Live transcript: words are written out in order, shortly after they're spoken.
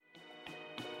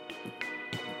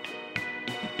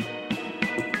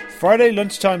Friday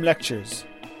Lunchtime Lectures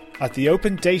at the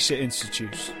Open Data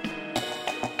Institute.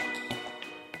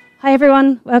 Hi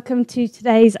everyone, welcome to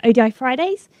today's ODI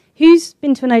Fridays. Who's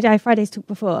been to an ODI Fridays talk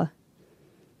before?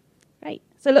 Great,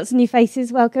 so lots of new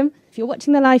faces, welcome. If you're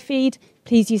watching the live feed,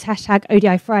 please use hashtag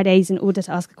ODI Fridays in order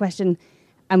to ask a question,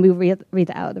 and we'll read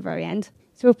that out at the very end.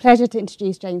 It's a real pleasure to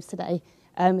introduce James today.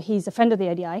 He's a friend of the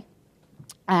ODI,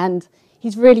 and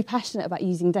he's really passionate about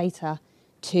using data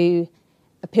to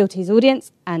appeal to his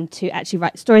audience and to actually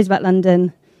write stories about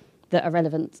London that are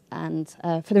relevant and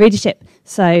for the readership.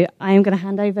 So I am going to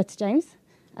hand over to James,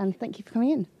 and thank you for coming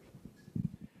in.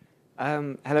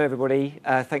 Hello everybody,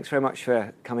 thanks very much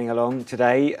for coming along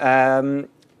today.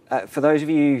 For those of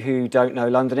you who don't know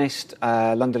Londonist,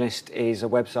 Londonist is a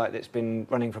website that's been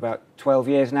running for about 12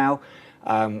 years now.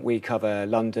 We cover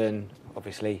London,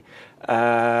 obviously. We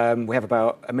have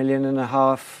about 1.5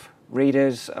 million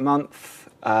readers a month.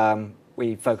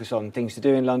 We focus on things to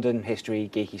do in London, history,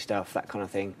 geeky stuff, that kind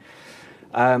of thing.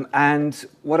 And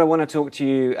what I want to talk to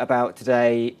you about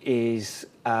today is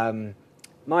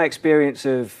my experience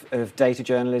of data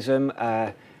journalism.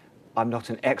 I'm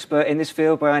not an expert in this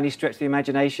field by any stretch of the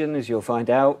imagination, as you'll find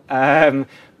out,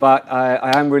 but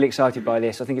I am really excited by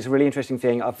this. I think it's a really interesting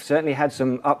thing. I've certainly had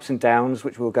some ups and downs,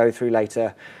 which we'll go through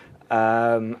later,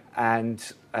 I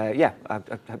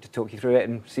hope to talk you through it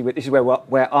and see this is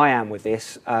where I am with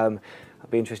this. I'll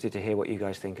be interested to hear what you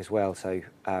guys think as well, so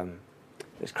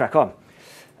let's crack on.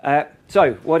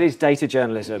 So, what is data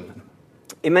journalism?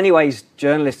 In many ways,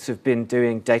 journalists have been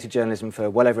doing data journalism for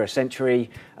well over a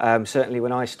century. Certainly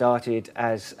when I started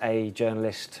as a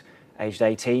journalist aged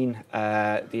 18,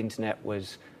 the internet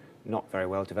was not very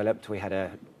well developed. We had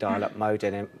a dial-up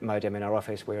modem in our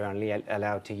office we were only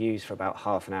allowed to use for about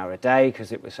half an hour a day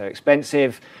because it was so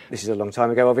expensive. This is a long time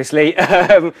ago, obviously.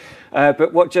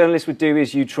 But what journalists would do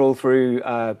is you'd trawl through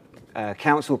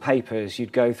council papers,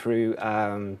 you'd go through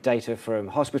data from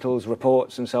hospitals,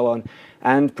 reports and so on,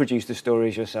 and produce the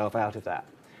stories yourself out of that.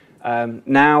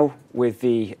 Now, with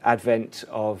the advent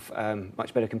of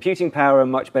much better computing power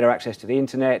and much better access to the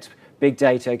internet, big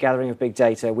data, gathering of big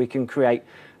data, we can create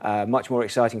much more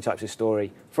exciting types of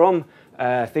story from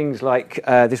things like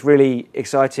this really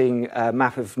exciting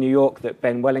map of New York that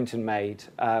Ben Wellington made,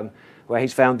 where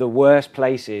he's found the worst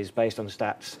places, based on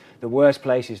stats, the worst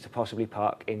places to possibly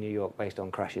park in New York based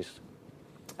on crashes.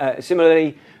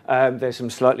 Similarly, there's some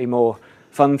slightly more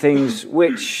fun things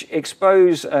which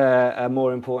expose a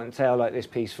more important tale, like this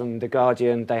piece from The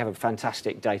Guardian. They have a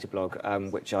fantastic data blog,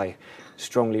 which I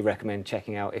strongly recommend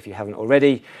checking out if you haven't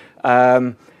already.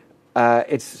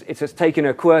 It's taken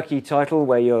a quirky title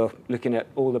where you're looking at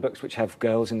all the books which have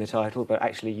girls in the title, but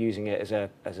actually using it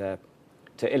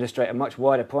to illustrate a much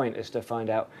wider point as to find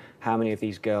out how many of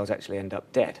these girls actually end up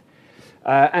dead.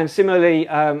 And similarly,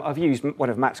 I've used one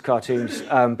of Matt's cartoons,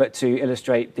 but to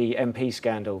illustrate the MP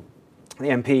scandal, the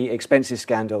MP expenses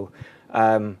scandal.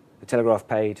 The Telegraph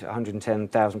paid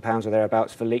 £110,000 or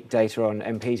thereabouts for leaked data on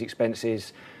MP's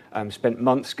expenses, spent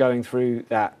months going through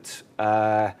that,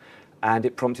 and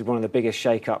it prompted one of the biggest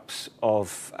shake-ups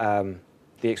of the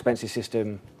expenses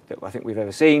system that I think we've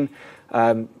ever seen.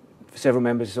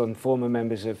 Several former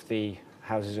members of the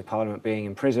Houses of Parliament being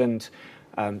imprisoned.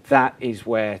 That is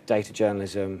where data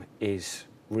journalism is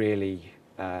really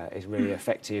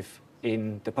effective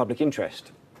in the public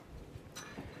interest.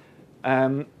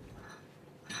 When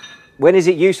is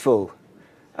it useful?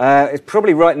 It's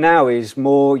probably right now is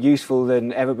more useful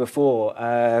than ever before.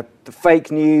 The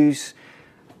fake news,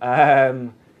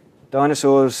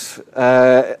 dinosaurs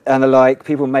and the like,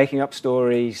 people making up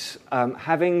stories,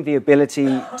 having the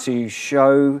ability to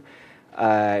show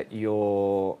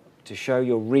your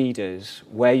readers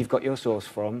where you've got your source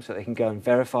from, so they can go and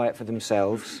verify it for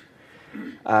themselves.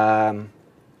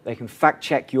 They can fact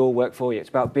check your work for you. It's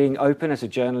about being open as a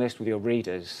journalist with your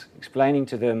readers, explaining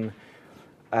to them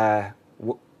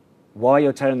why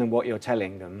you're telling them what you're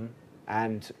telling them,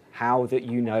 and how that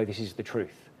you know this is the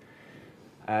truth.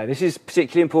 This is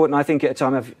particularly important, I think, at a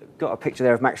time. I've got a picture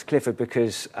there of Max Clifford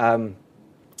because at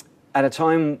a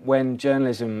time when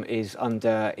journalism is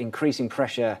under increasing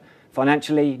pressure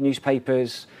financially,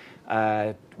 newspapers,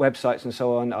 websites and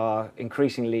so on are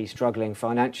increasingly struggling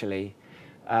financially.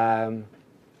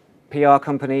 PR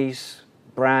companies,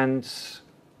 brands,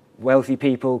 wealthy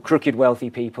people, crooked wealthy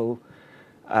people,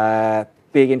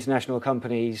 big international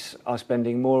companies are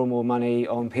spending more and more money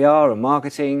on PR and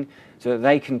marketing so that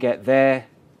they can get their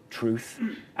truth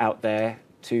out there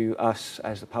to us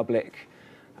as the public,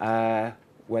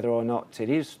 whether or not it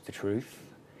is the truth.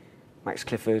 Max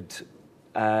Clifford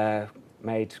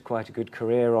made quite a good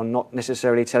career on not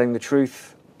necessarily telling the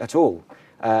truth at all.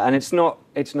 And it's not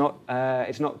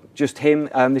just him.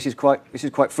 This is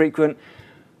quite frequent.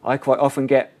 I quite often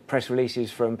get press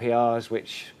releases from PRs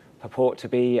which purport to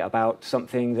be about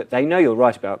something that they know you'll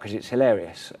write about because it's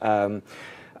hilarious.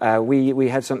 We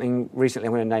had something recently,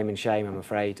 I'm going to name and shame, I'm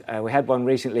afraid. We had one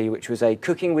recently which was a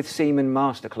cooking with semen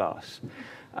masterclass.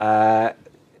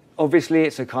 Obviously,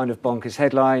 it's a kind of bonkers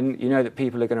headline. You know that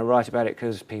people are going to write about it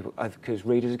because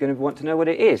readers are going to want to know what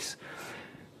it is.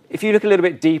 If you look a little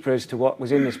bit deeper as to what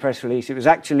was in this press release, it was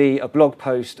actually a blog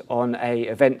post on a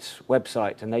events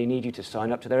website, and they need you to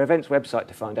sign up to their events website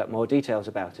to find out more details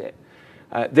about it.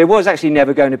 There was actually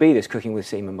never going to be this Cooking with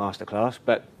Semen masterclass,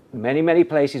 but many, many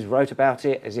places wrote about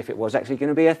it as if it was actually going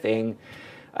to be a thing.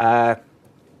 But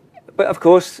of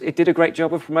course, it did a great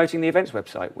job of promoting the events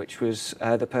website, which was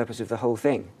the purpose of the whole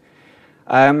thing.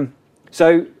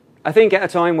 So I think at a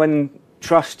time when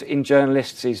trust in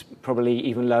journalists is probably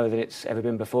even lower than it's ever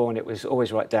been before, and it was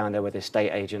always right down there with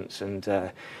estate agents and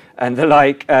the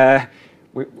like, they're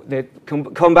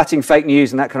combating fake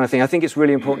news and that kind of thing. I think it's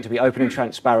really important to be open and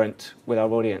transparent with our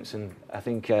audience, and I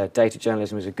think data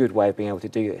journalism is a good way of being able to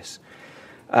do this.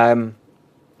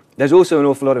 There's also an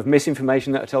awful lot of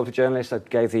misinformation that are told to journalists. I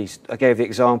gave the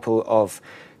example of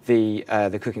the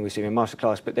Cooking with Semen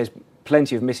masterclass, but there's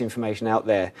plenty of misinformation out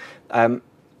there.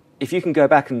 If you can go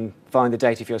back and find the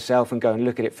data for yourself and go and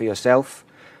look at it for yourself,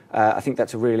 I think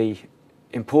that's a really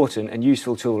important and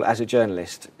useful tool as a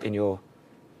journalist in your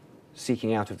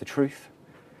seeking out of the truth.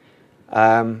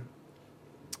 I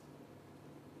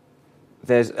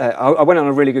went on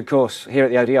a really good course here at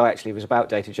the ODI, actually. It was about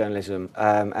data journalism,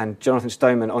 and Jonathan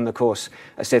Stoneman on the course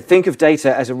said, think of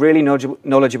data as a really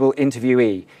knowledgeable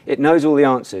interviewee. It knows all the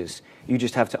answers. You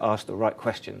just have to ask the right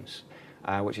questions,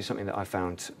 which is something that I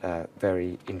found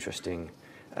very interesting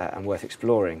and worth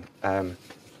exploring.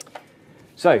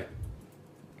 So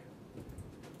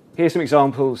here's some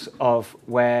examples of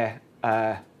where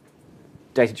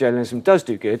data journalism does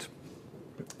do good.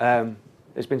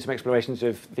 There's been some explorations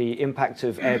of the impact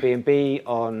of Airbnb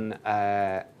on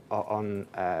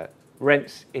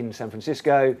rents in San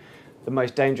Francisco, the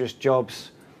most dangerous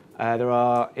jobs there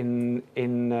are in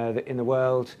the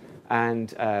world,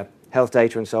 and health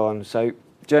data and so on. So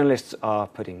journalists are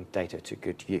putting data to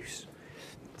good use.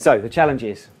 So the challenge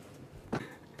is,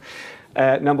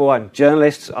 number one,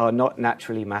 journalists are not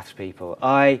naturally maths people.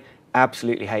 I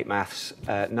absolutely hate maths.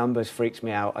 Numbers freaks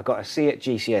me out. I got a C at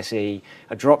GCSE.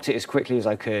 I dropped it as quickly as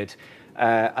I could.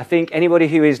 I think anybody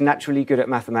who is naturally good at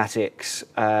mathematics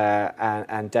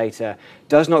and data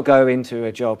does not go into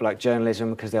a job like journalism,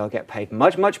 because they'll get paid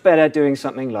much, much better doing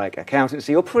something like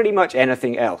accountancy or pretty much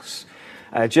anything else.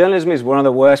 Journalism is one of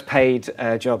the worst paid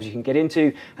jobs you can get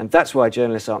into, and that's why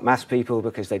journalists aren't maths people,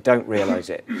 because they don't realise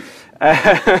it.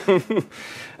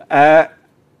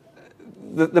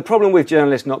 The problem with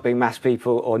journalists not being maths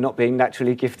people or not being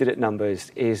naturally gifted at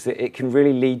numbers is that it can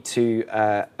really lead to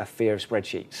a fear of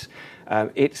spreadsheets.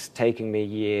 It's taken me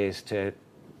years to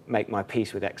make my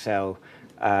peace with Excel.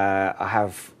 I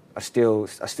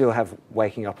still have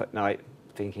waking up at night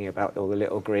thinking about all the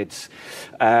little grids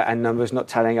and numbers not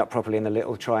tallying up properly in the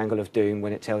little triangle of doom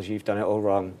when it tells you you've done it all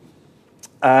wrong.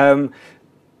 And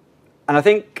I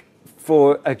think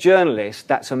for a journalist,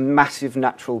 that's a massive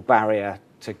natural barrier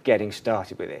to getting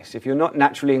started with this. If you're not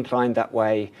naturally inclined that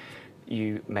way,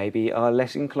 you maybe are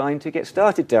less inclined to get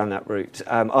started down that route.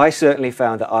 I certainly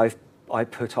found that I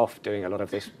put off doing a lot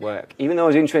of this work. Even though I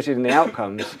was interested in the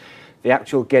outcomes, the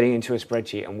actual getting into a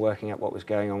spreadsheet and working out what was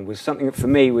going on was something that for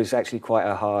me was actually quite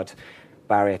a hard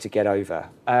barrier to get over.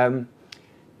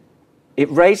 It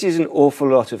raises an awful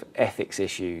lot of ethics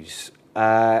issues.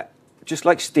 Just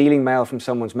like stealing mail from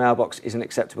someone's mailbox isn't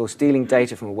acceptable, stealing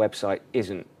data from a website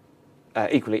isn't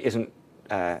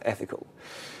ethical.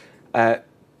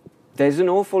 There's an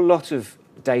awful lot of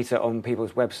data on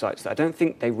people's websites that I don't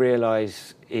think they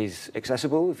realise is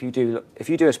accessible. If you do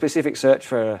a specific search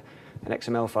for an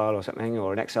XML file or something,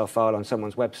 or an Excel file on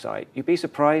someone's website, you'd be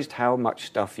surprised how much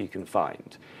stuff you can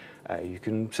find. You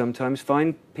can sometimes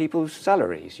find people's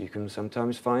salaries. You can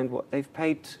sometimes find what they've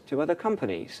paid to other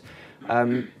companies.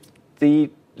 The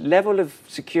level of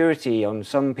security on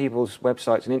some people's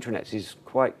websites and intranets is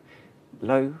quite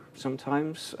low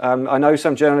sometimes. I know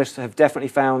some journalists have definitely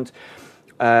found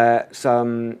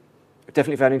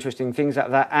interesting things out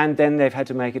of that, and then they've had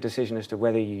to make a decision as to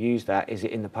whether you use that. Is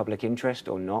it in the public interest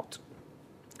or not?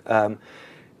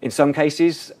 In some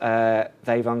cases,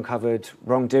 they've uncovered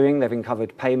wrongdoing. They've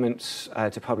uncovered payments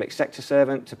to public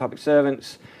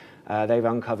servants. They've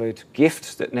uncovered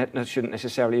gifts that shouldn't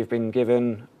necessarily have been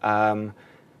given, and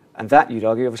that, you'd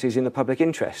argue, obviously is in the public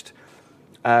interest.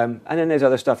 And then there's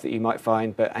other stuff that you might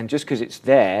find, and just because it's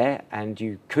there and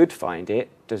you could find it,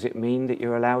 does it mean that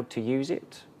you're allowed to use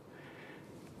it?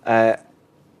 I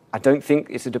don't think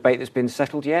it's a debate that's been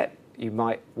settled yet. You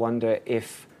might argue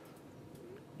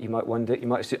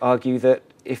that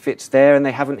if it's there and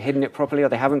they haven't hidden it properly, or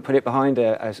they haven't put it behind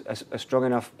a strong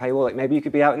enough paywall, like maybe you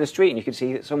could be out in the street and you could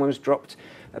see that someone's dropped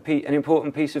an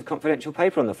important piece of confidential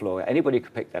paper on the floor. Anybody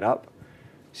could pick that up.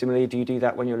 Similarly, do you do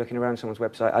that when you're looking around someone's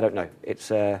website? I don't know.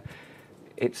 It's an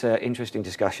interesting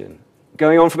discussion.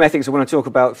 Going on from ethics, I want to talk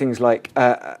about things like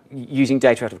using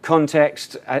data out of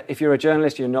context. If you're a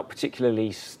journalist, you're not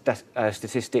particularly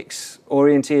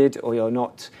statistics-oriented, or you're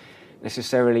not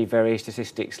necessarily very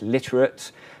statistics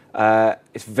literate.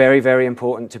 It's very, very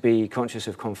important to be conscious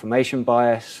of confirmation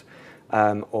bias,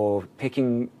 or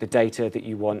picking the data that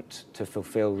you want to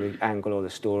fulfill the angle or the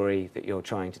story that you're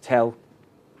trying to tell.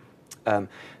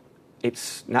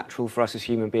 It's natural for us as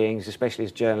human beings, especially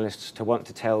as journalists, to want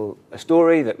to tell a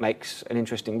story that makes an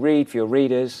interesting read for your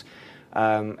readers.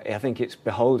 I think it's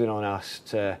beholden on us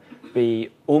to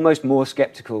be almost more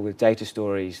skeptical with data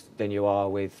stories than you are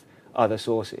with other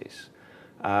sources.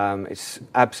 It's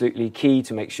absolutely key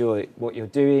to make sure that what you're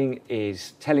doing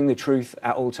is telling the truth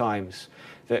at all times,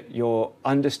 that your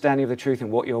understanding of the truth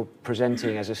and what you're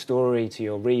presenting as a story to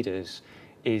your readers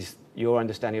is your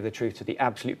understanding of the truth to the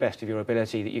absolute best of your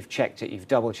ability, that you've checked it, you've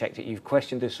double-checked it, you've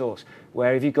questioned the source.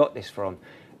 Where have you got this from?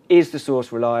 Is the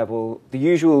source reliable? The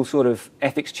usual sort of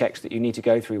ethics checks that you need to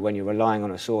go through when you're relying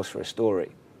on a source for a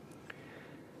story.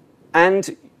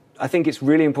 And I think it's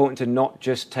really important to not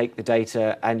just take the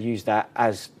data and use that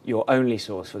as your only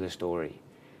source for the story.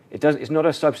 It's not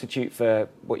a substitute for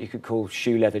what you could call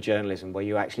shoe leather journalism, where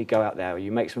you actually go out there, or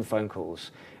you make some phone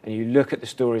calls, and you look at the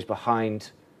stories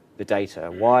behind the data.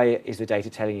 Why is the data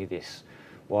telling you this?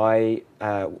 Why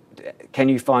can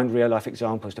you find real life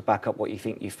examples to back up what you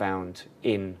think you found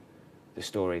in the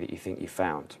story that you think you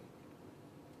found?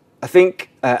 I think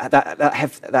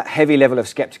that heavy level of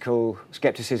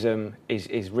skepticism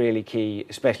is really key,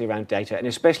 especially around data, and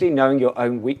especially knowing your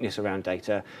own weakness around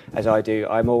data, as I do.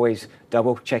 I'm always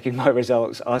double checking my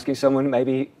results, asking someone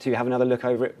maybe to have another look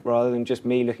over it rather than just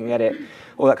me looking at it.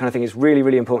 All that kind of thing is really,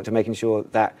 really important to making sure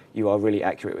that you are really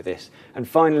accurate with this. And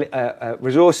finally,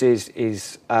 resources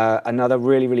is another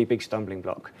really, really big stumbling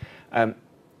block.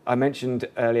 I mentioned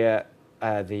earlier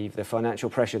the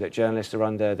financial pressure that journalists are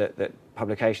under, that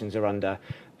publications are under.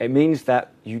 It means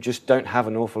that you just don't have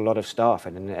an awful lot of staff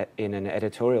in an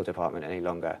editorial department any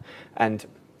longer. And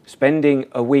spending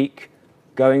a week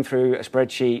going through a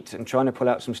spreadsheet and trying to pull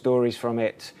out some stories from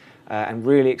it and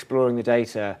really exploring the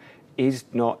data is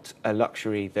not a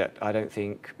luxury that I don't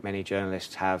think many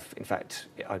journalists have. In fact,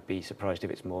 I'd be surprised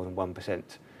if it's more than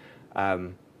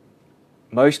 1%.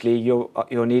 Mostly,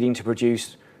 you're needing to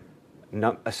produce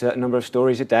a certain number of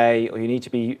stories a day, or you need to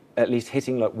be at least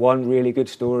hitting like one really good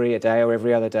story a day or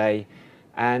every other day.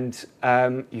 And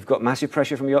you've got massive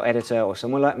pressure from your editor or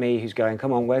someone like me who's going,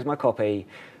 come on, where's my copy?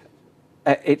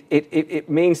 It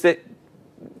means that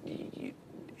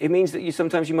you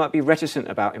sometimes you might be reticent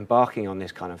about embarking on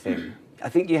this kind of thing. I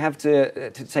think you have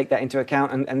to take that into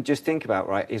account and just think about,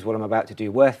 right, is what I'm about to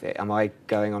do worth it? Am I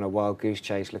going on a wild goose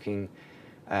chase looking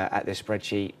at this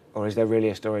spreadsheet, or is there really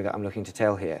a story that I'm looking to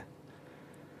tell here?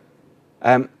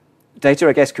 Data,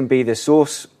 I guess, can be the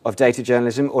source of data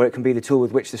journalism, or it can be the tool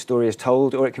with which the story is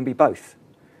told, or it can be both.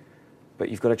 But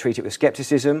you've got to treat it with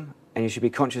skepticism, and you should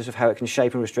be conscious of how it can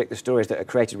shape and restrict the stories that are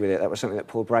created with it. That was something that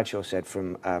Paul Bradshaw said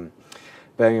from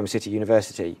Birmingham City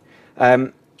University.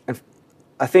 And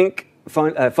I think,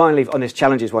 finally, on this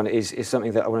challenges one is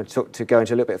something that I want to go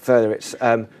into a little bit further. It's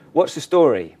what's the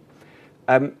story?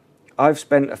 I've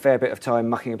spent a fair bit of time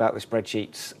mucking about with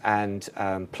spreadsheets and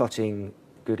plotting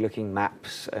good-looking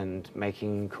maps and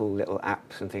making cool little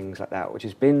apps and things like that, which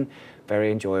has been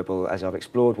very enjoyable as I've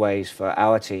explored ways for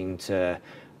our team to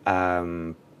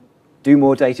do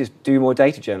more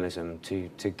data journalism,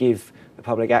 to give the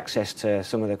public access to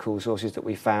some of the cool sources that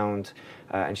we found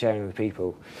and sharing with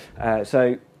people.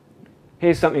 So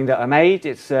here's something that I made.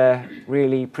 It's a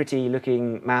really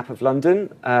pretty-looking map of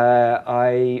London.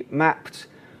 I mapped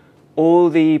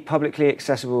all the publicly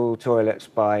accessible toilets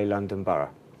by London Borough.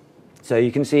 So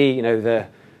you can see, you know,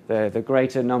 the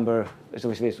greater number. There's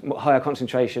obviously this higher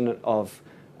concentration of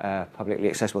publicly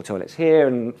accessible toilets here,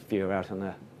 and fewer out on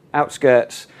the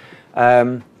outskirts.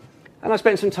 And I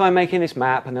spent some time making this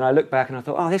map, and then I looked back and I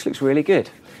thought, oh, this looks really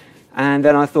good. And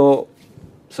then I thought,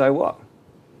 so what?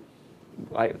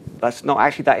 That's not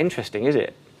actually that interesting, is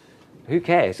it? Who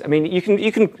cares? I mean,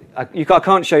 I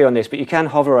can't show you on this, but you can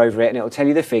hover over it, and it'll tell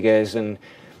you the figures.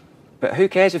 But who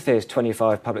cares if there's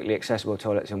 25 publicly accessible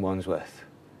toilets in Wandsworth?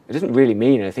 It doesn't really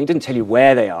mean anything. It doesn't tell you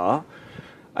where they are.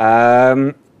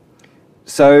 I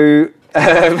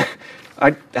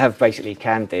have basically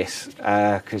canned this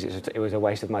because it was a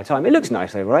waste of my time. It looks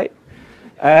nice though, right?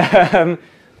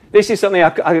 This is something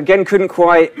I again couldn't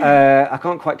quite, I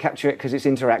can't quite capture it because it's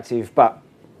interactive, but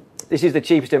this is the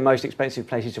cheapest and most expensive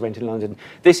places to rent in London.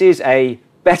 This is a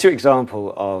better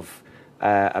example of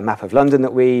a map of London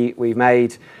that we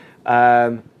made.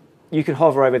 You can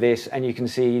hover over this and you can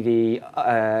see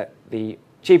the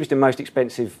cheapest and most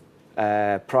expensive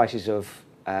prices of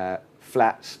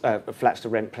flats to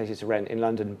rent, places to rent in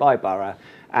London by borough,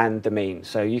 and the mean.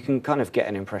 So you can kind of get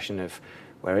an impression of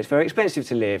where it's very expensive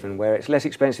to live and where it's less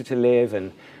expensive to live.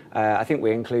 And I think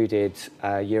we included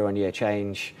year-on-year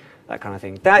change, that kind of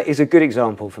thing. That is a good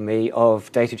example for me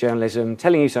of data journalism,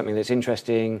 telling you something that's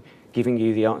interesting, giving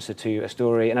you the answer to a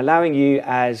story, and allowing you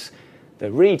as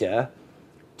the reader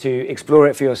to explore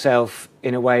it for yourself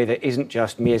in a way that isn't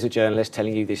just me as a journalist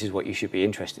telling you this is what you should be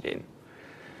interested in.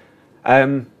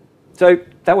 So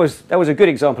that was a good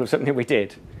example of something that we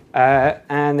did.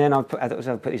 And then I'll put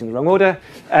these in the wrong order.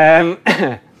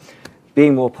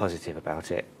 Being more positive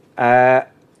about it.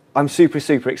 I'm super,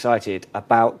 super excited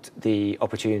about the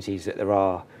opportunities that there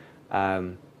are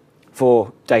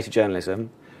for data journalism.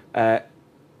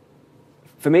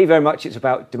 For me, very much it's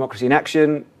about democracy in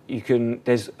action.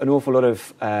 There's an awful lot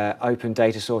of open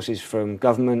data sources from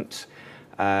government,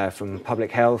 from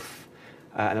public health,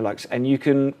 and the likes. And you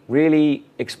can really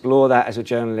explore that as a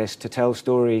journalist to tell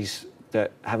stories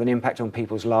that have an impact on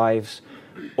people's lives,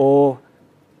 or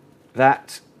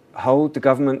that hold the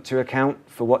government to account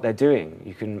for what they're doing.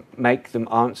 You can make them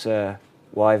answer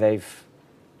why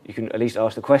you can at least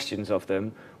ask the questions of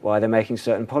them, why they're making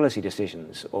certain policy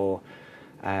decisions. And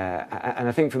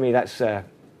I think for me that's a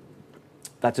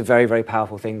very, very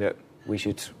powerful thing that we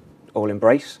should all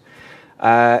embrace.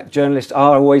 Journalists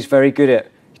are always very good at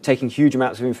taking huge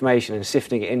amounts of information and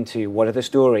sifting it into what are the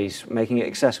stories, making it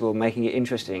accessible, making it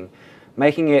interesting,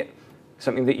 making it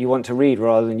something that you want to read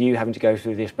rather than you having to go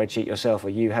through the spreadsheet yourself or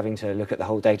you having to look at the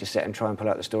whole data set and try and pull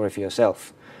out the story for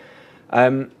yourself.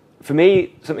 For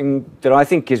me, something that I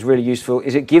think is really useful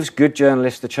is it gives good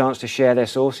journalists the chance to share their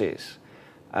sources.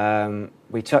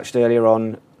 We touched earlier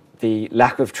on the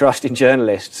lack of trust in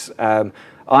journalists. I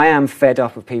am fed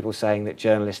up of people saying that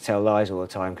journalists tell lies all the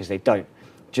time, because they don't.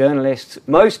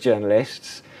 Most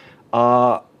journalists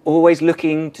are always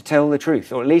looking to tell the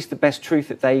truth, or at least the best truth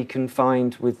that they can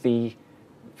find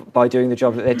by doing the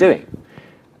job that they're doing.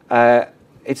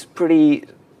 It's pretty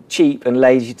cheap and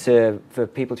lazy for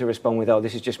people to respond with, oh,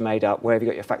 this is just made up, where have you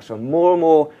got your facts from? More and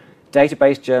more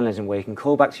database journalism where you can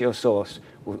call back to your source,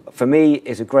 for me,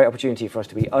 is a great opportunity for us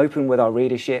to be open with our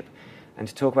readership and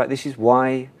to talk about this is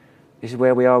where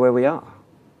we are.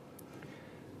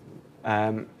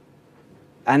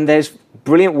 And there's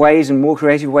brilliant ways and more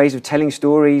creative ways of telling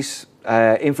stories.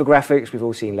 Infographics, we've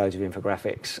all seen loads of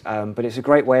infographics, but it's a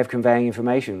great way of conveying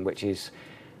information, which is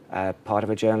part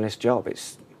of a journalist's job.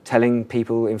 It's telling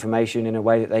people information in a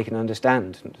way that they can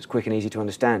understand. It's quick and easy to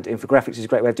understand. Infographics is a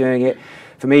great way of doing it.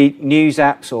 For me, news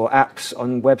apps or apps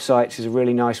on websites is a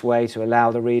really nice way to allow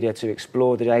the reader to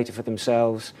explore the data for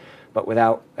themselves, but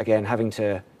without, again, having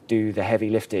to do the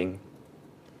heavy lifting.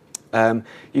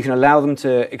 You can allow them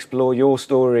to explore your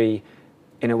story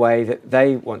in a way that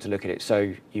they want to look at it.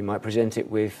 So you might present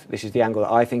it with, this is the angle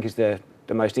that I think is the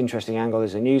most interesting angle,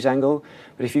 is a news angle.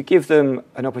 But if you give them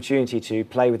an opportunity to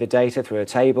play with the data through a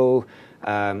table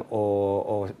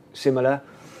or similar,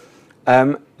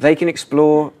 they can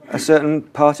explore a certain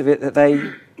part of it that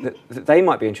they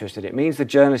might be interested in. It means the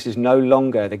journalist is no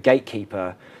longer the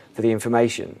gatekeeper for the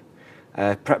information.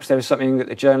 Perhaps there was something that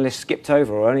the journalist skipped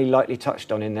over or only lightly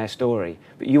touched on in their story,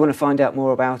 but you want to find out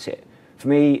more about it. For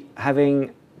me,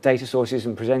 having data sources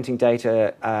and presenting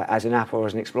data as an app or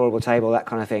as an explorable table, that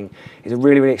kind of thing, is a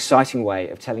really, really exciting way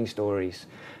of telling stories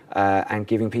and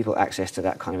giving people access to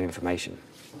that kind of information.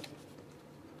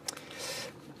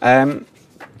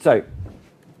 So,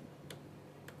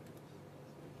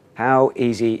 how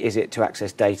easy is it to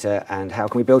access data and how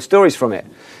can we build stories from it?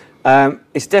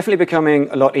 It's definitely becoming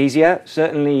a lot easier,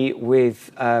 certainly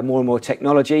with more and more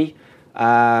technology.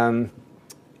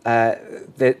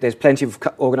 There's plenty of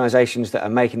organisations that are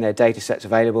making their data sets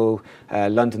available.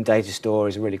 London Data Store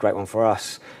is a really great one for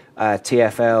us.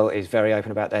 TfL is very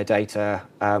open about their data.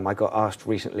 I got asked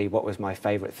recently what was my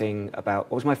favourite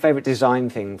design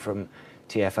thing from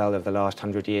TfL of the last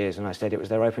 100 years, and I said it was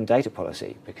their open data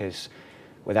policy, because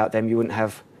without them you wouldn't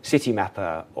have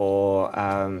Citymapper or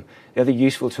the other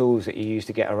useful tools that you use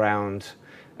to get around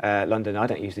London, I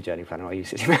don't use the journey planner, I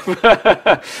use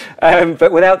Citymapper.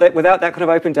 But without that kind of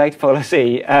open data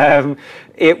policy,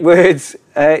 it would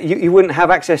you wouldn't have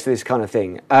access to this kind of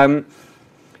thing.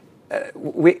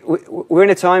 We're in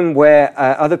a time where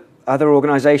other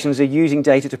organisations are using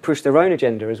data to push their own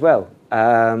agenda as well.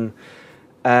 How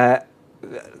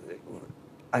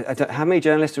many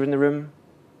journalists are in the room?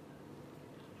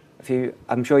 A few.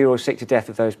 I'm sure you're all sick to death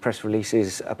of those press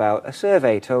releases about a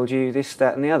survey told you this,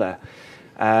 that, and the other,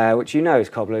 which you know is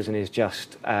cobblers and is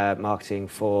just marketing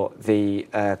for the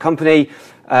company.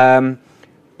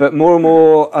 But more and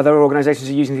more other organisations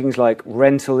are using things like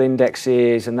rental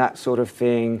indexes and that sort of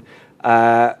thing,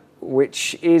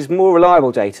 which is more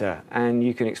reliable data, and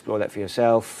you can explore that for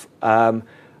yourself.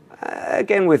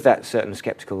 Again, with that certain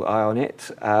sceptical eye on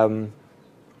it.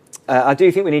 I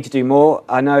do think we need to do more.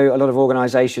 I know a lot of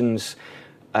organisations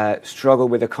struggle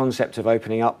with the concept of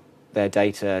opening up their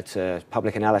data to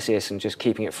public analysis and just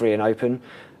keeping it free and open.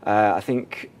 I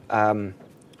think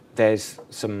there's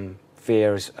some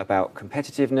fears about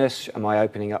competitiveness. Am I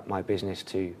opening up my business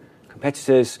to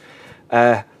competitors?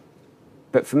 But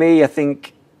for me, I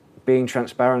think being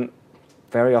transparent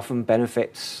very often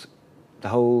benefits the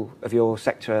whole of your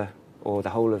sector or the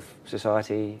whole of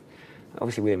society,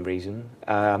 obviously within reason.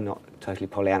 I'm not totally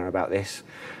Pollyanna about this.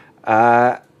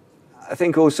 I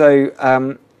think also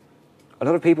a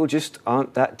lot of people just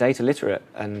aren't that data literate,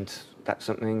 and that's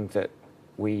something that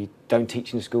we don't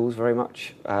teach in schools very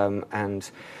much. And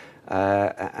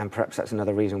perhaps that's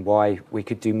another reason why we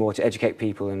could do more to educate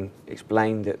people and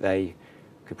explain that they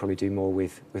could probably do more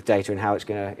with data and how it's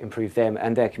going to improve them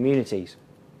and their communities.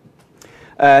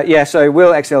 So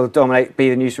will Excel be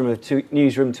the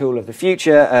newsroom tool of the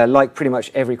future? Like pretty much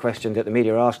every question that the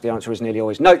media ask, the answer is nearly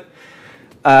always no.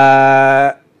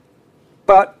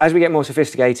 But as we get more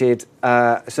sophisticated,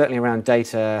 certainly around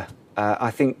data,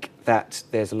 I think that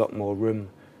there's a lot more room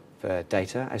for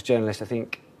data. As journalists, I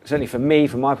think, certainly for me,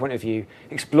 from my point of view,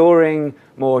 exploring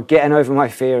more, getting over my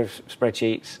fear of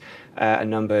spreadsheets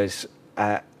and numbers,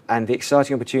 and the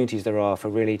exciting opportunities there are for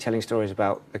really telling stories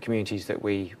about the communities that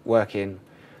we work in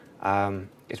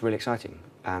is really exciting.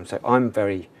 So I'm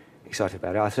very excited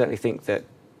about it. I certainly think that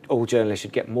all journalists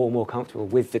should get more and more comfortable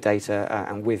with the data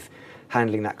and with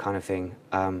handling that kind of thing.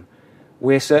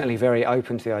 We're certainly very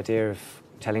open to the idea of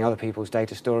telling other people's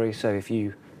data stories, so if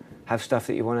you have stuff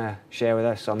that you want to share with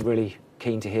us, I'm really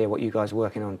keen to hear what you guys are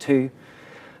working on too.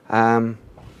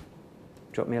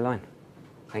 Drop me a line.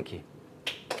 Thank you.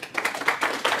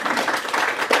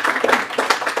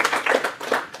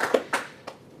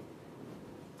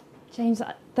 James,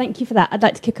 thank you for that. I'd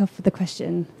like to kick off with a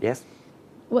question. Yes?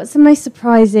 What's the most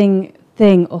surprising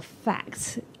thing or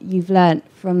fact you've learnt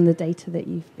from the data that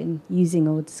you've been using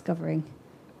or discovering?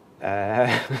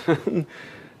 That's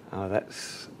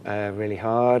really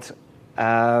hard.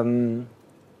 I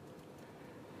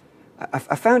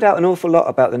found out an awful lot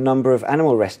about the number of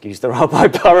animal rescues there are by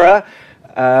borough.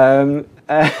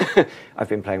 I've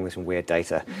been playing with some weird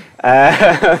data.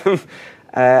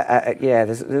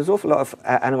 There's an awful lot of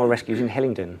animal rescues in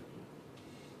Hillingdon.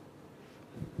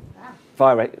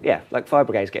 Like fire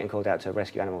brigades getting called out to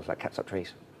rescue animals like cats up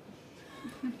trees.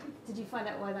 Did you find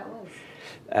out why that was?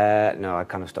 No, I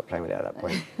kind of stopped playing with it at that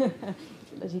point.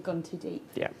 Has you gone too deep?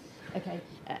 Yeah. Okay,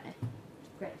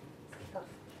 great.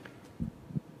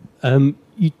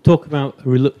 You talk about a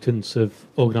reluctance of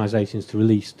organisations to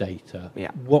release data.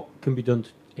 Yeah. What can be done to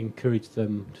encourage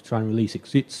them to try and release it?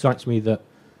 Because it strikes me that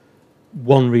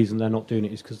one reason they're not doing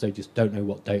it is because they just don't know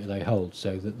what data they hold,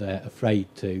 so that they're afraid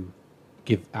to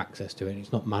give access to it, and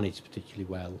it's not managed particularly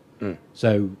well.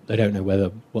 So they don't know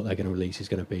whether what they're going to release is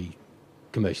going to be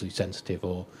commercially sensitive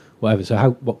or whatever.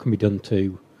 So what can be done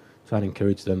to try and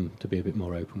encourage them to be a bit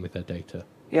more open with their data?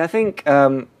 Yeah, I think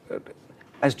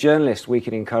as journalists we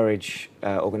can encourage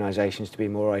organisations to be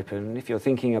more open. If you're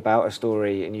thinking about a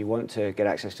story and you want to get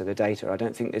access to the data, I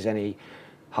don't think there's any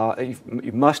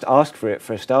you must ask for it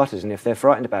for starters, and if they're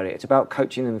frightened about it, it's about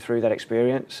coaching them through that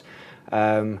experience.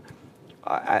 When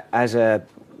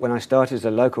I started as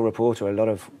a local reporter, a lot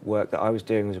of work that I was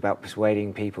doing was about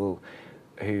persuading people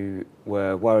who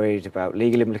were worried about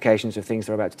legal implications of things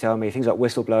they're about to tell me, things like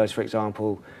whistleblowers, for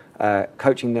example,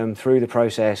 coaching them through the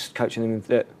process, coaching them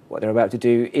that what they're about to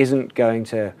do isn't going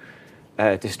to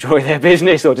destroy their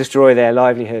business or destroy their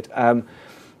livelihood.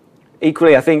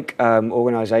 Equally, I think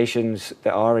organisations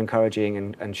that are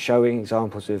encouraging and showing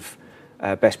examples of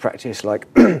best practice, like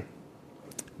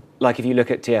like if you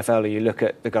look at TfL or you look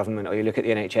at the government or you look at the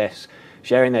NHS,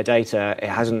 sharing their data, it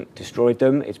hasn't destroyed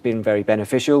them. It's been very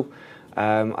beneficial.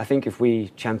 I think if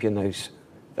we champion those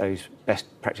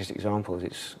best practice examples,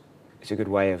 it's a good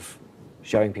way of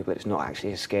showing people that it's not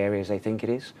actually as scary as they think it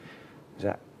is. Does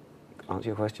that answer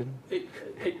your question?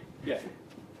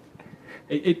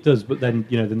 It does, but then,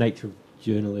 you know, the nature of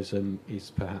journalism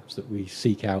is perhaps that we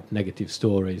seek out negative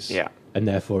stories, and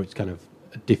therefore it's kind of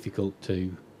difficult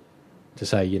to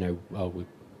say, you know, oh,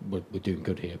 we're doing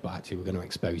good here, but actually we're going to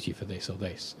expose you for this or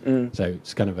this. So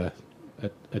it's kind of a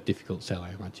difficult sell, I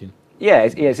imagine. Yeah,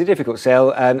 it's a difficult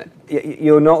sell, and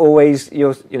you're not always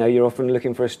you're often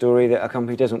looking for a story that a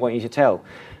company doesn't want you to tell.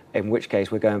 In which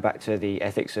case, we're going back to the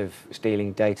ethics of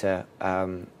stealing data,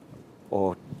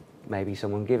 or maybe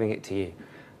someone giving it to you,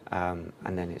 and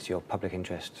then it's your public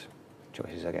interest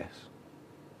choices, I guess.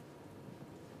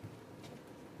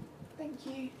 Thank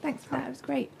you. Thanks for that. It was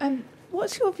great.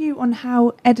 What's your view on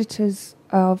how editors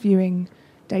are viewing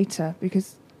data?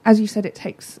 Because, as you said, it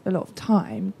takes a lot of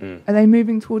time. Are they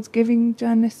moving towards giving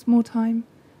journalists more time?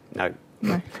 No.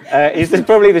 Is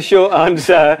probably the short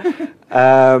answer.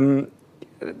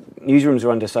 Newsrooms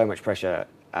are under so much pressure,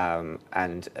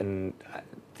 and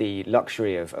the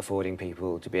luxury of affording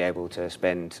people to be able to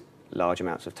spend large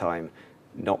amounts of time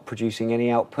not producing any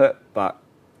output, but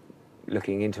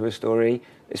looking into a story,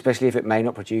 especially if it may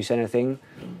not produce anything,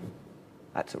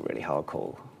 that's a really hard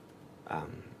call.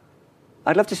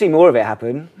 I'd love to see more of it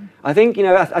happen. I think,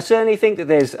 I certainly think that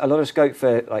there's a lot of scope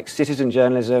for like citizen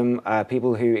journalism,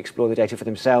 people who explore the data for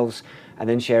themselves and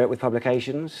then share it with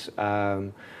publications.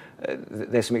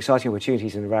 There's some exciting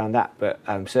opportunities around that, but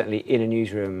certainly in a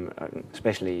newsroom,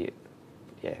 especially,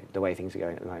 the way things are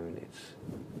going at the moment,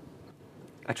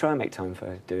 I try and make time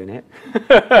for doing it.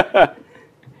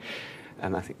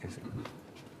 And I think that's it.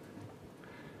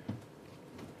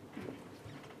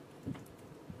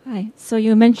 Hi. So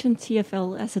you mentioned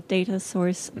TfL as a data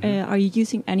source. Are you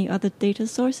using any other data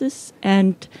sources?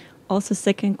 And also,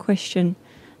 second question,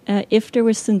 if there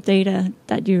was some data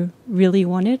that you really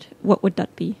wanted, what would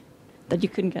that be that you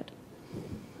couldn't get?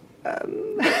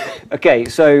 Okay,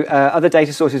 so other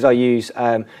data sources I use,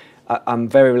 I'm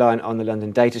very reliant on the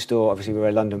London Data Store. Obviously, we're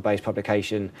a London-based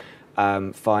publication.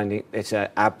 Finding it's an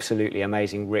absolutely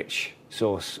amazing, rich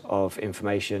source of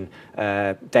information.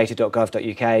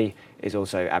 Data.gov.uk is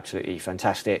also absolutely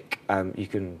fantastic. You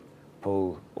can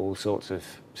pull all sorts of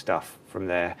stuff from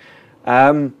there.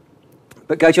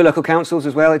 But go to your local councils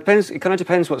as well. It kind of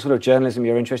depends what sort of journalism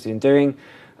you're interested in doing.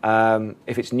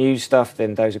 If it's news stuff,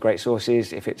 then those are great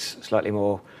sources. If it's slightly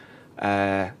more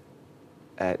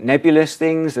nebulous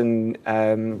things, and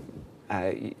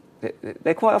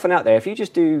they're quite often out there. If you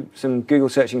just do some Google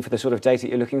searching for the sort of data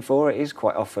you're looking for, it is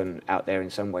quite often out there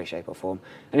in some way, shape or form.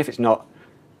 And if it's not,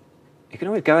 you can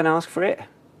always go and ask for it.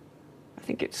 I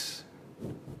think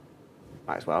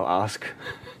might as well ask.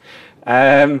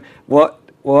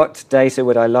 What data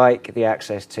would I like the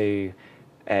access to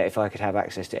if I could have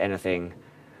access to anything?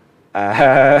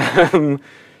 The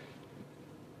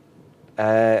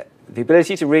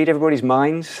ability to read everybody's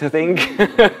minds, I think.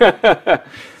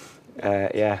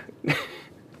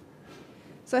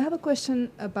 So I have a question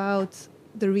about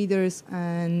the readers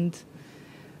and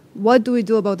what do we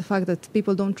do about the fact that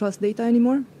people don't trust data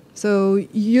anymore? So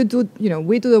we do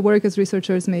the work as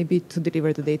researchers maybe to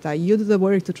deliver the data. You do the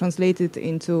work to translate it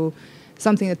into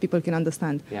something that people can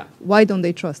understand. Yeah. Why don't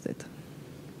they trust it?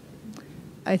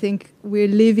 I think we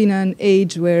live in an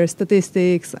age where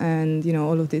statistics and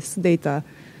all of this data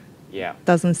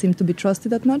doesn't seem to be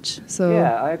trusted that much. So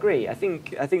I agree. I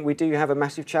think we do have a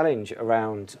massive challenge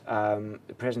around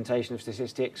the presentation of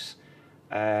statistics.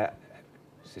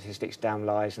 Statistics damn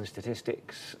lies and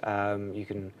statistics. You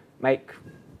can make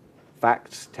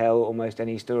facts tell almost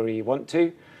any story you want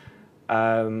to.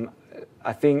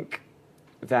 I think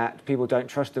that people don't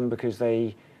trust them because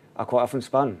they are quite often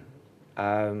spun.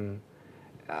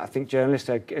 I think journalists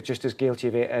are just as guilty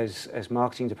of it as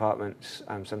marketing departments.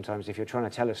 Sometimes if you're trying to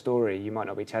tell a story, you might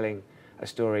not be telling a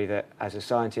story that as a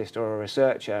scientist or a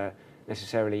researcher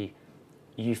necessarily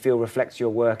you feel reflects your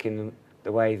work in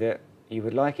the way that you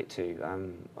would like it to.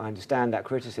 I understand that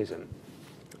criticism.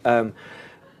 I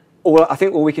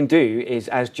think all we can do is,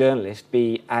 as journalists,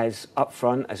 be as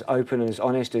upfront, as open and as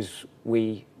honest as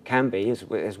we can be,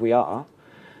 as we are,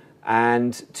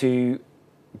 and to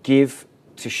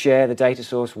share the data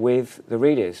source with the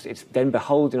readers. It's then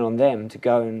beholden on them to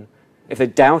go and, if they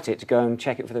doubt it, to go and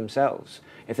check it for themselves.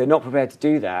 If they're not prepared to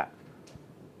do that,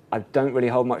 I don't really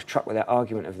hold much truck with that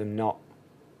argument of them not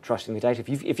trusting the data.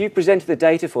 If you've presented the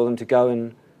data for them to go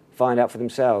and find out for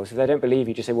themselves, if they don't believe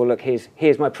you, just say, well, look,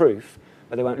 here's my proof,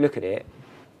 but they won't look at it.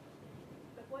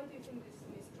 But why do you think this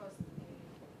mistrust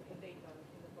in data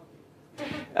in the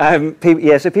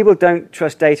public? So people don't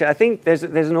trust data. I think there's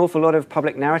an awful lot of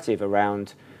public narrative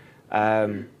around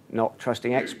not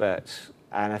trusting experts.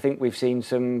 and I think we've seen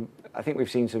some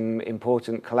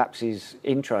important collapses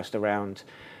in trust around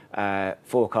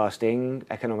forecasting,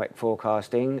 economic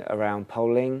forecasting, around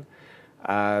polling,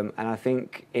 and I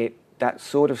think that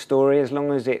sort of story, as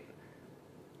long as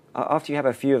after you have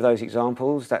a few of those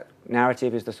examples, that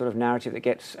narrative is the sort of narrative that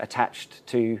gets attached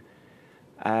to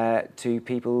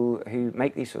people who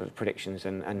make these sort of predictions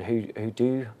and who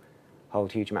do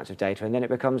hold huge amounts of data, and then it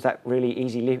becomes that really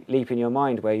easy leap in your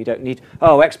mind where you don't need,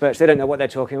 experts, they don't know what they're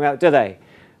talking about, do they?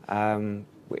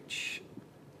 Which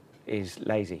is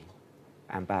lazy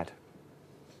and bad.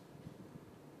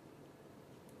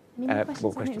 Any more questions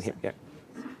more on questions this? here?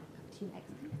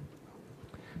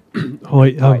 Yeah.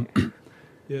 Hi. Hi.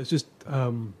 Yeah, it's just,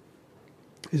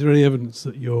 is there any evidence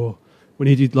that when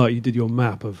you did your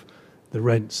map of the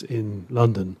rents in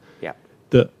London, Yeah.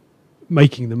 that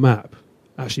making the map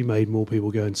actually made more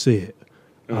people go and see it,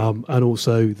 and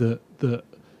also that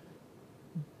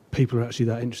people are actually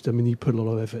that interested? I mean, you put a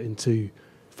lot of effort into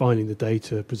finding the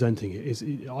data, presenting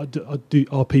it.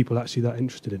 Are people actually that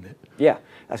interested in it? Yeah,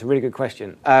 that's a really good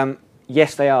question.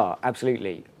 Yes, they are,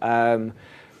 absolutely.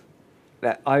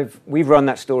 We've run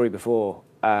that story before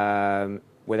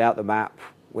without the map.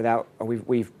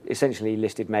 We've essentially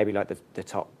listed maybe like the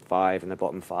top 5 and the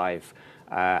bottom 5,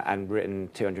 and written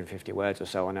 250 words or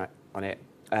so on it.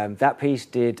 That piece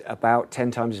did about 10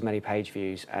 times as many page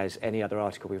views as any other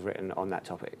article we've written on that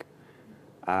topic.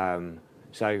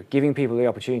 So giving people the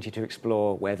opportunity to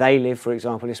explore where they live, for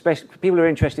example, especially people who are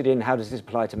interested in how does this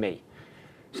apply to me.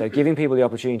 So giving people the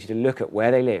opportunity to look at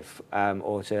where they live,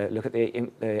 or to look at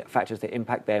the factors that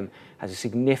impact them, has a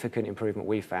significant improvement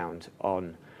we've found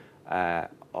on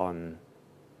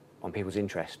people's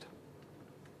interest.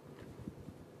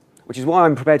 Which is why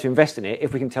I'm prepared to invest in it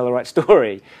if we can tell the right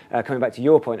story. Coming back to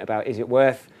your point about is it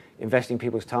worth investing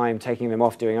people's time, taking them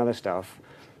off doing other stuff?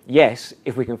 Yes,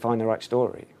 if we can find the right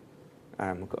story.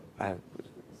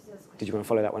 Did you want to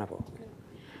follow that one up? Or?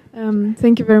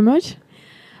 Thank you very much.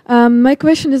 My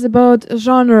question is about a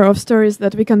genre of stories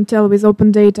that we can tell with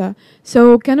open data.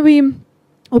 So can we,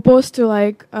 opposed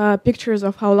to pictures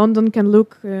of how London can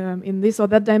look in this or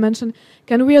that dimension,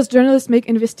 can we as journalists make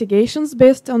investigations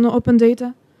based on open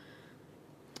data?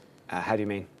 How do you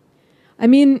mean? I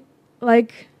mean,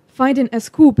 finding a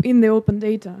scoop in the open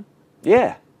data.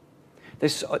 Yeah.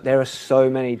 There are so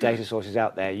many data sources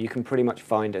out there. You can pretty much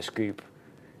find a scoop.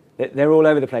 They're all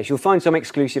over the place. You'll find some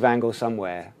exclusive angle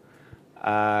somewhere.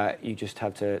 You just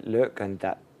have to look, and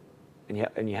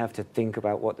you have to think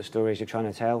about what the story is you're trying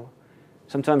to tell.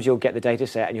 Sometimes you'll get the data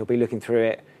set and you'll be looking through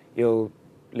it. You'll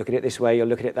look at it this way, you'll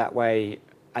look at it that way,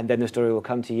 and then the story will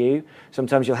come to you.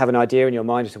 Sometimes you'll have an idea in your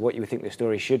mind as to what you think the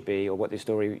story should be or what the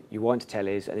story you want to tell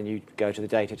is, and then you go to the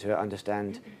data to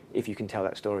understand if you can tell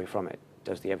that story from it.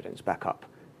 Does the evidence back up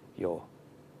your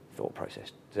thought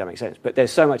process? Does that make sense? But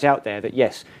there's so much out there that,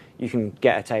 yes, you can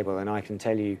get a table and I can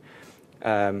tell you...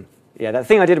 that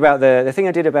thing I did about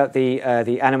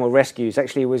the animal rescues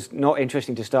actually was not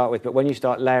interesting to start with, but when you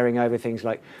start layering over things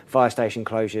like fire station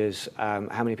closures,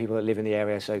 how many people that live in the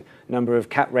area, so number of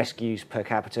cat rescues per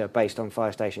capita based on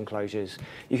fire station closures,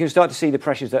 you can start to see the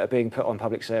pressures that are being put on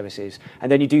public services,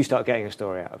 and then you do start getting a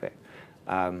story out of it.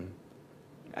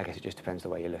 I guess it just depends the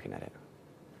way you're looking at it.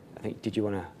 I think, did you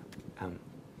want to...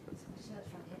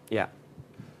 yeah.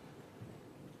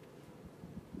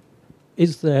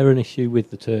 Is there an issue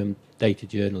with the term data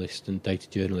journalist and data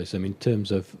journalism in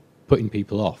terms of putting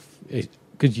people off?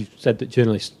 Because you said that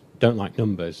journalists don't like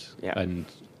numbers, and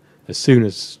as soon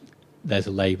as there's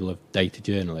a label of data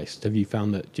journalist, have you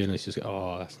found that journalists just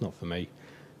go, that's not for me,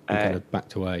 and kind of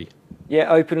backed away?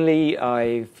 Yeah, openly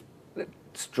I've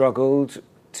struggled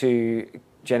to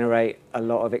generate a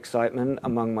lot of excitement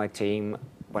among my team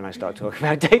when I start talking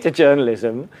about data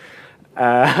journalism.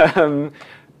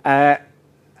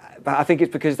 But I think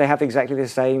it's because they have exactly the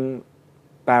same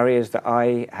barriers that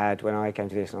I had when I came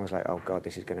to this, and I was like, oh God,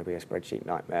 this is going to be a spreadsheet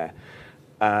nightmare.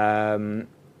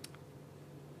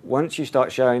 Once you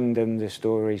start showing them the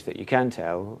stories that you can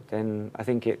tell, then I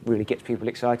think it really gets people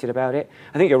excited about it.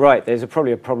 I think you're right, there's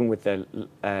probably a problem with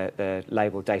the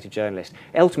label data journalist.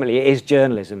 Ultimately, it is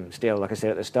journalism still, like I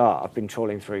said at the start. I've been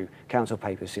trawling through council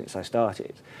papers since I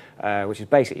started, which is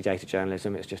basically data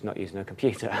journalism, it's just not using a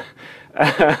computer.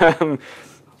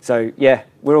 So, yeah,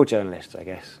 we're all journalists, I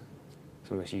guess.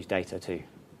 Some of us use data too.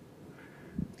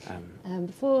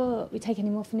 Before we take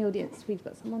any more from the audience, we've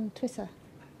got some on Twitter.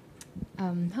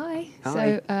 Hi.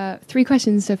 Hi. So 3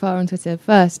 questions so far on Twitter.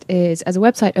 First is, as a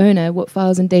website owner, what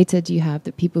files and data do you have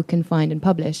that people can find and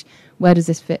publish? Where does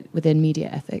this fit within media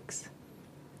ethics?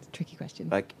 It's a tricky question.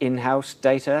 Like in-house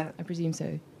data? I presume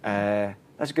so.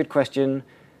 That's a good question.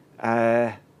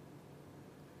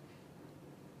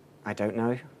 I don't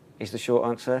know, is the short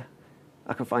answer.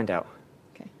 I can find out.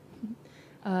 Okay.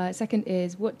 Second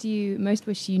is, what do you most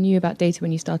wish you knew about data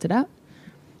when you started out?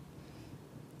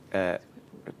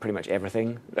 Pretty much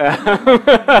everything.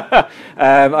 What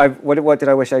did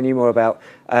I wish I knew more about?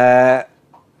 I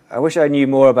wish I knew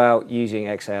more about using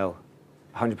Excel.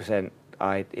 100%.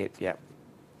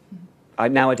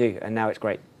 Now I do, and now it's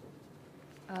great.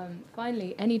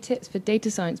 Finally, any tips for data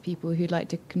science people who'd like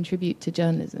to contribute to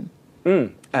journalism?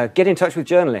 Get in touch with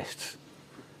journalists.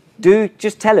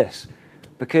 Just tell us,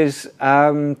 because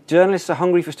journalists are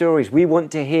hungry for stories. We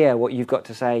want to hear what you've got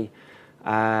to say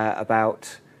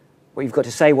about what you've got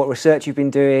to say, what research you've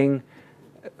been doing.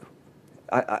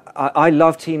 I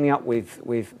love teaming up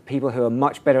with people who are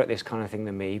much better at this kind of thing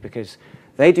than me, because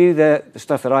they do the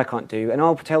stuff that I can't do, and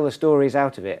I'll tell the stories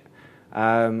out of it.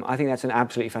 I think that's an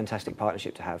absolutely fantastic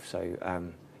partnership to have. So,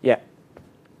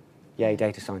 yay,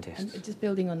 data scientists. And just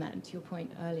building on that, and to your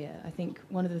point earlier, I think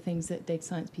one of the things that data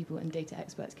science people and data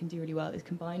experts can do really well is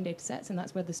combine data sets, and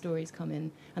that's where the stories come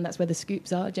in, and that's where the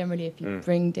scoops are. Generally, if you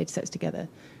bring data sets together,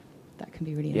 that can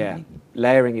be really enlightening.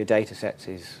 Layering your data sets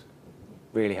is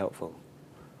really helpful.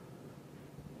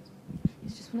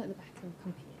 It's just one at the back of the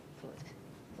computer.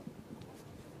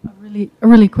 A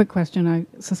really quick question. I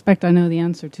suspect I know the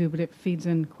answer to, but it feeds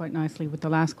in quite nicely with the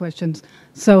last questions.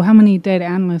 So how many data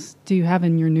analysts do you have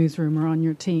in your newsroom or on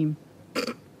your team?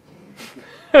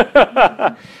 We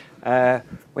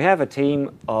have a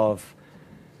team of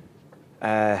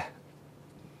 4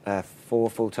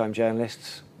 full-time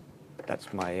journalists.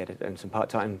 That's my editor, and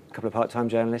a couple of part-time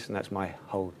journalists, and that's my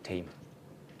whole team.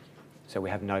 So we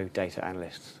have no data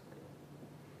analysts.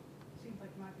 Seems like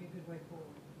it might be a good way forward.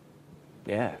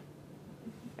 Yeah.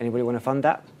 Anybody want to fund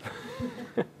that?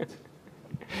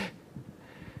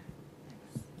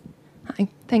 Hi,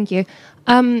 thank you.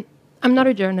 I'm not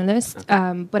a journalist,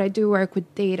 but I do work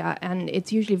with data, and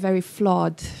it's usually very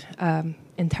flawed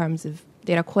in terms of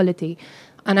data quality.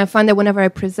 And I find that whenever I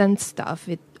present stuff,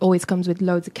 it always comes with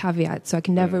loads of caveats, so I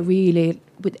can never really,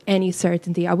 with any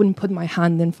certainty, I wouldn't put my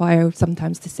hand in fire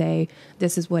sometimes to say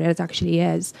this is what it actually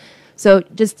is. So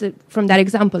just from that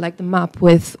example, like the map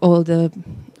with all the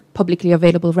publicly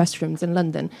available restrooms in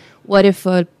London, what if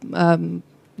a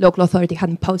local authority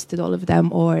hadn't posted all of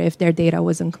them, or if their data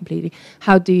wasn't completely?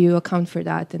 How do you account for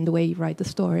that in the way you write the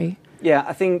story? Yeah,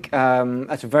 I think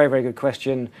that's a very, very good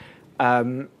question.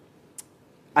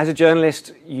 As a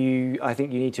journalist, I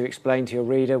think you need to explain to your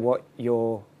reader where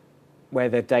you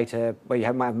might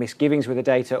have misgivings with the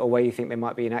data, or where you think there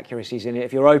might be inaccuracies in it.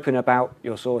 If you're open about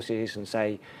your sources and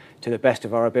say, to the best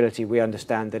of our ability, we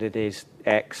understand that it is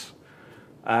X.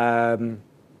 There's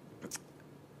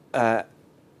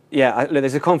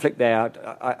a conflict there.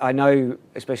 I know,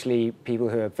 especially people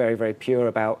who are very, very pure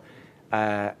about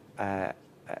the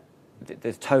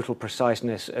total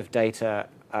preciseness of data,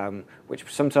 which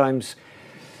sometimes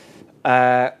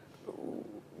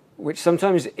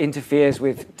interferes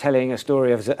with telling a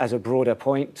story as a broader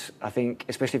point. I think,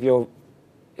 especially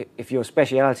if your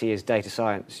speciality is data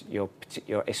science, you're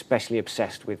especially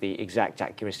obsessed with the exact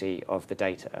accuracy of the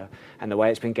data and the way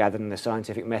it's been gathered and the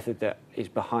scientific method that is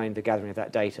behind the gathering of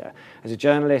that data. As a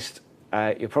journalist,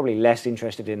 you're probably less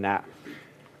interested in that,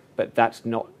 but that's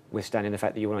notwithstanding the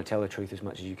fact that you want to tell the truth as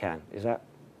much as you can. Does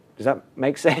that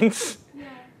make sense? Yeah,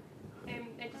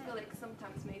 I just feel like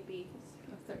sometimes maybe.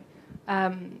 Sorry.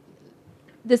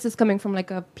 This is coming from like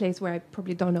a place where I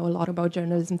probably don't know a lot about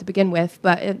journalism to begin with,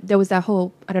 but there was that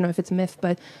whole, I don't know if it's a myth,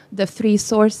 but the 3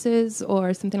 sources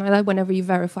or something like that whenever you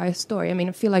verify a story. I mean,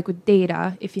 I feel like with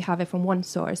data, if you have it from one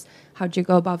source, how do you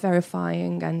go about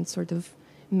verifying and sort of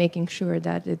making sure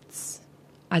that it's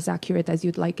as accurate as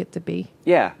you'd like it to be?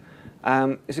 Yeah,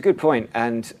 it's a good point,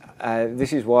 and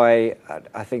this is why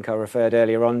I think I referred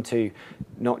earlier on to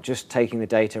not just taking the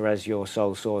data as your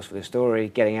sole source for the story,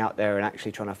 getting out there and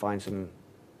actually trying to find some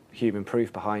human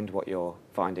proof behind what you're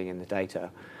finding in the data,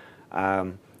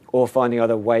 or finding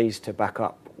other ways to back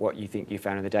up what you think you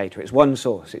found in the data. It's one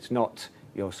source, it's not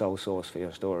your sole source for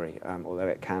your story, although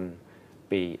it can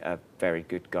be a very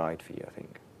good guide for you, I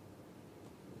think.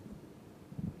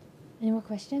 Any more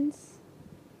questions?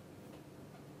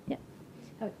 Yeah.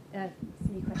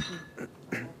 New question.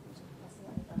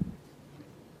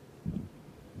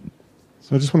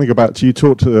 So I just want to go back to, you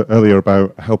talked earlier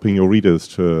about helping your readers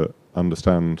to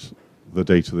understand the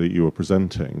data that you were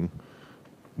presenting.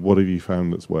 What have you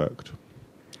found that's worked?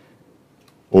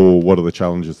 Or what are the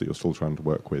challenges that you're still trying to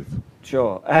work with?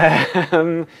 Sure.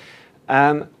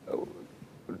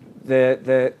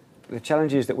 The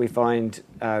challenges that we find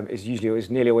is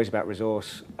nearly always about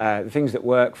resource. The things that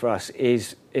work for us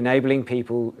is enabling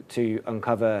people to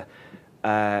uncover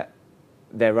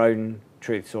their own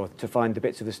truths, or to find the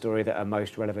bits of the story that are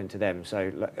most relevant to them.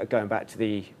 So going back to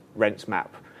the rents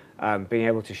map, being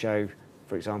able to show,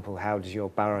 for example, how does your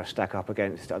borough stack up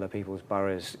against other people's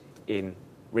boroughs in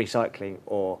recycling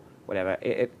or whatever.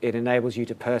 It enables you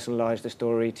to personalise the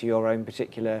story to your own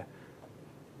particular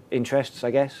interests,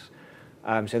 I guess.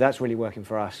 So that's really working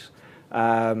for us.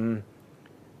 I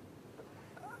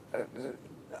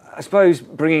suppose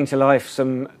bringing to life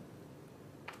some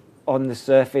on the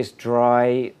surface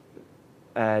dry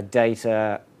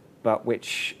data, but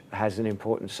which has an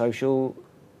important social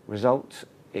result,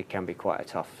 it can be quite a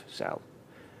tough sell.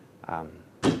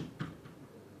 Does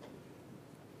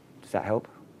that help?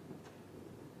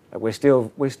 We're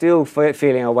still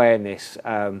feeling our way in this.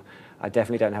 I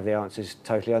definitely don't have the answers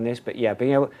totally on this, but yeah,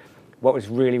 what was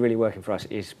really working for us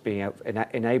is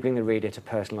enabling the reader to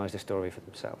personalise the story for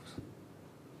themselves.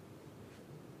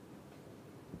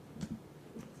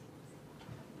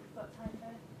 We've got time for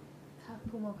a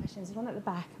couple more questions. There's one at the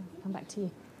back. I'll come back to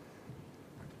you.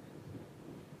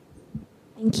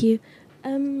 Thank you.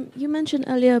 You mentioned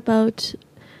earlier about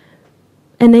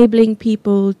enabling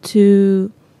people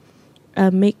to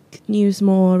make news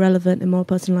more relevant and more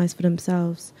personalized for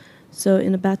themselves. So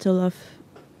in a battle of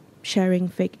sharing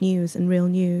fake news and real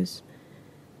news,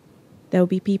 there will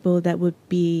be people that would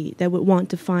want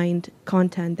to find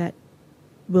content that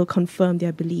will confirm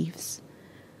their beliefs.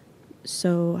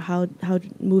 So how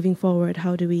moving forward,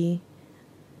 how do we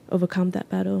overcome that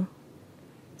battle?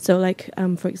 So like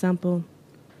for example,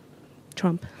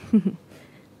 Trump,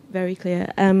 very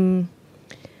clear.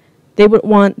 They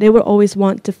would always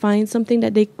want to find something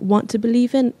that they want to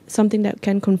believe in, something that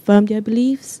can confirm their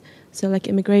beliefs. So like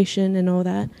immigration and all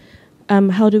that.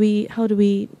 How do we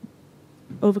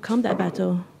overcome that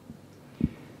battle?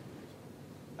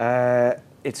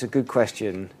 It's a good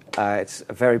question. It's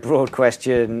a very broad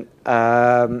question.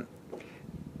 I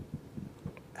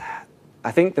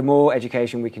think the more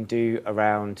education we can do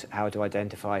around how to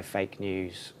identify fake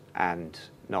news and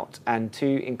not, and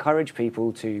to encourage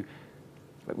people to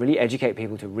really educate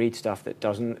people to read stuff that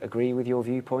doesn't agree with your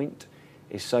viewpoint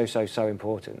is so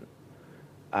important.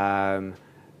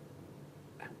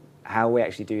 How we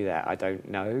actually do that, I don't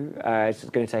know. It's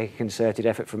going to take a concerted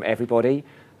effort from everybody,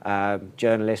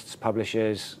 journalists,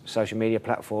 publishers, social media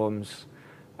platforms,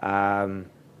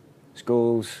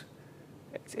 schools.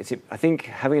 I think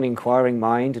having an inquiring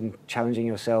mind and challenging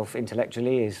yourself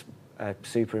intellectually is a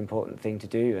super important thing to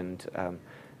do, and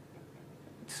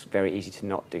it's very easy to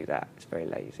not do that. It's very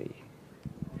lazy.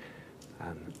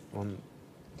 One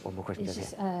more question.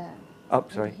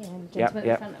 Sorry. Yeah.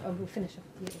 We'll finish off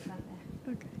with the front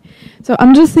there. Okay. So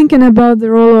I'm just thinking about the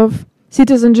role of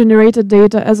citizen-generated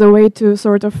data as a way to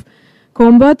sort of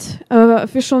combat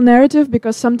official narrative,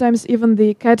 because sometimes even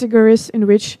the categories in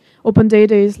which open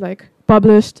data is like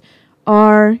published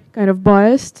are kind of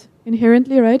biased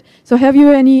inherently, right? So have you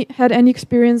had any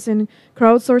experience in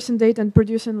crowdsourcing data and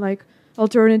producing like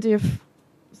alternative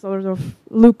sort of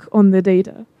look on the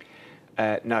data?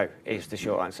 No, is the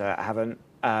short answer. I haven't.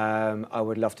 I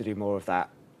would love to do more of that.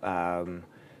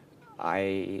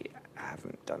 I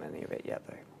haven't done any of it yet,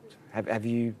 though. Have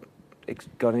you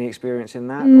got any experience in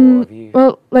that, or have you?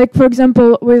 Well, like for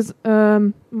example, with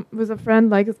a friend,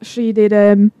 like she did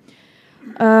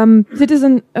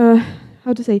citizen.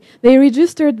 How to say? They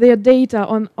registered their data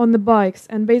on the bikes,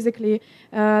 and basically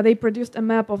they produced a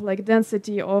map of like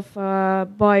density of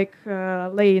bike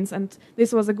lanes, and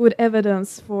this was a good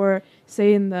evidence for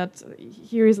saying that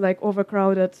here is like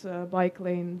overcrowded bike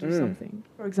lane or something,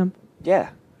 for example. Yeah,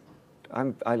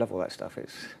 I love all that stuff.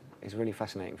 It's really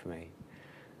fascinating for me.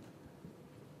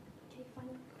 Okay,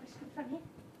 final question from here.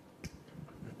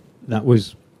 That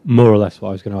was more or less what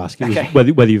I was going to ask. It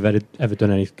was whether you've ever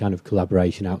done any kind of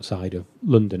collaboration outside of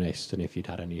Londonist, and if you'd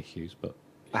had any issues. But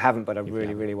I haven't, but I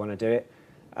really want to do it.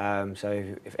 So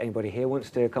if anybody here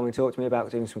wants to come and talk to me about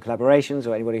doing some collaborations,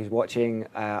 or anybody who's watching,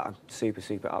 I'm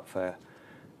super up for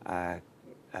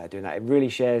doing that. It really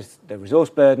shares the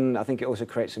resource burden. I think it also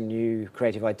creates some new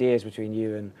creative ideas between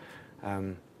you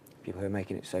and people who are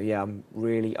making it. So yeah, I'm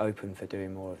really open for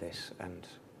doing more of this, and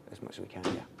as much as we can,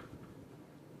 yeah.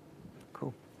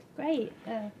 Cool. Great.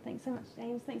 Thanks so much,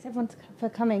 James. Thanks everyone for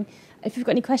coming. If you've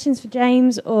got any questions for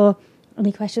James or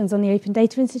any questions on the Open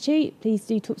Data Institute, please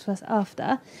do talk to us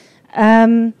after.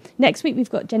 Next week, we've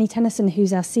got Jenny Tennyson,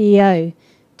 who's our CEO,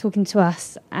 talking to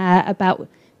us about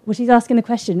what she's asking the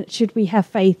question, should we have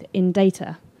faith in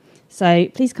data? So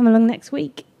please come along next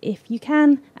week if you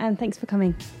can, and thanks for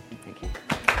coming. Thank you.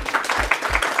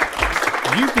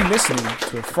 You've been listening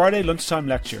to a Friday Lunchtime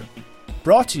Lecture,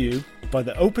 brought to you by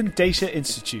the Open Data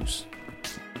Institute.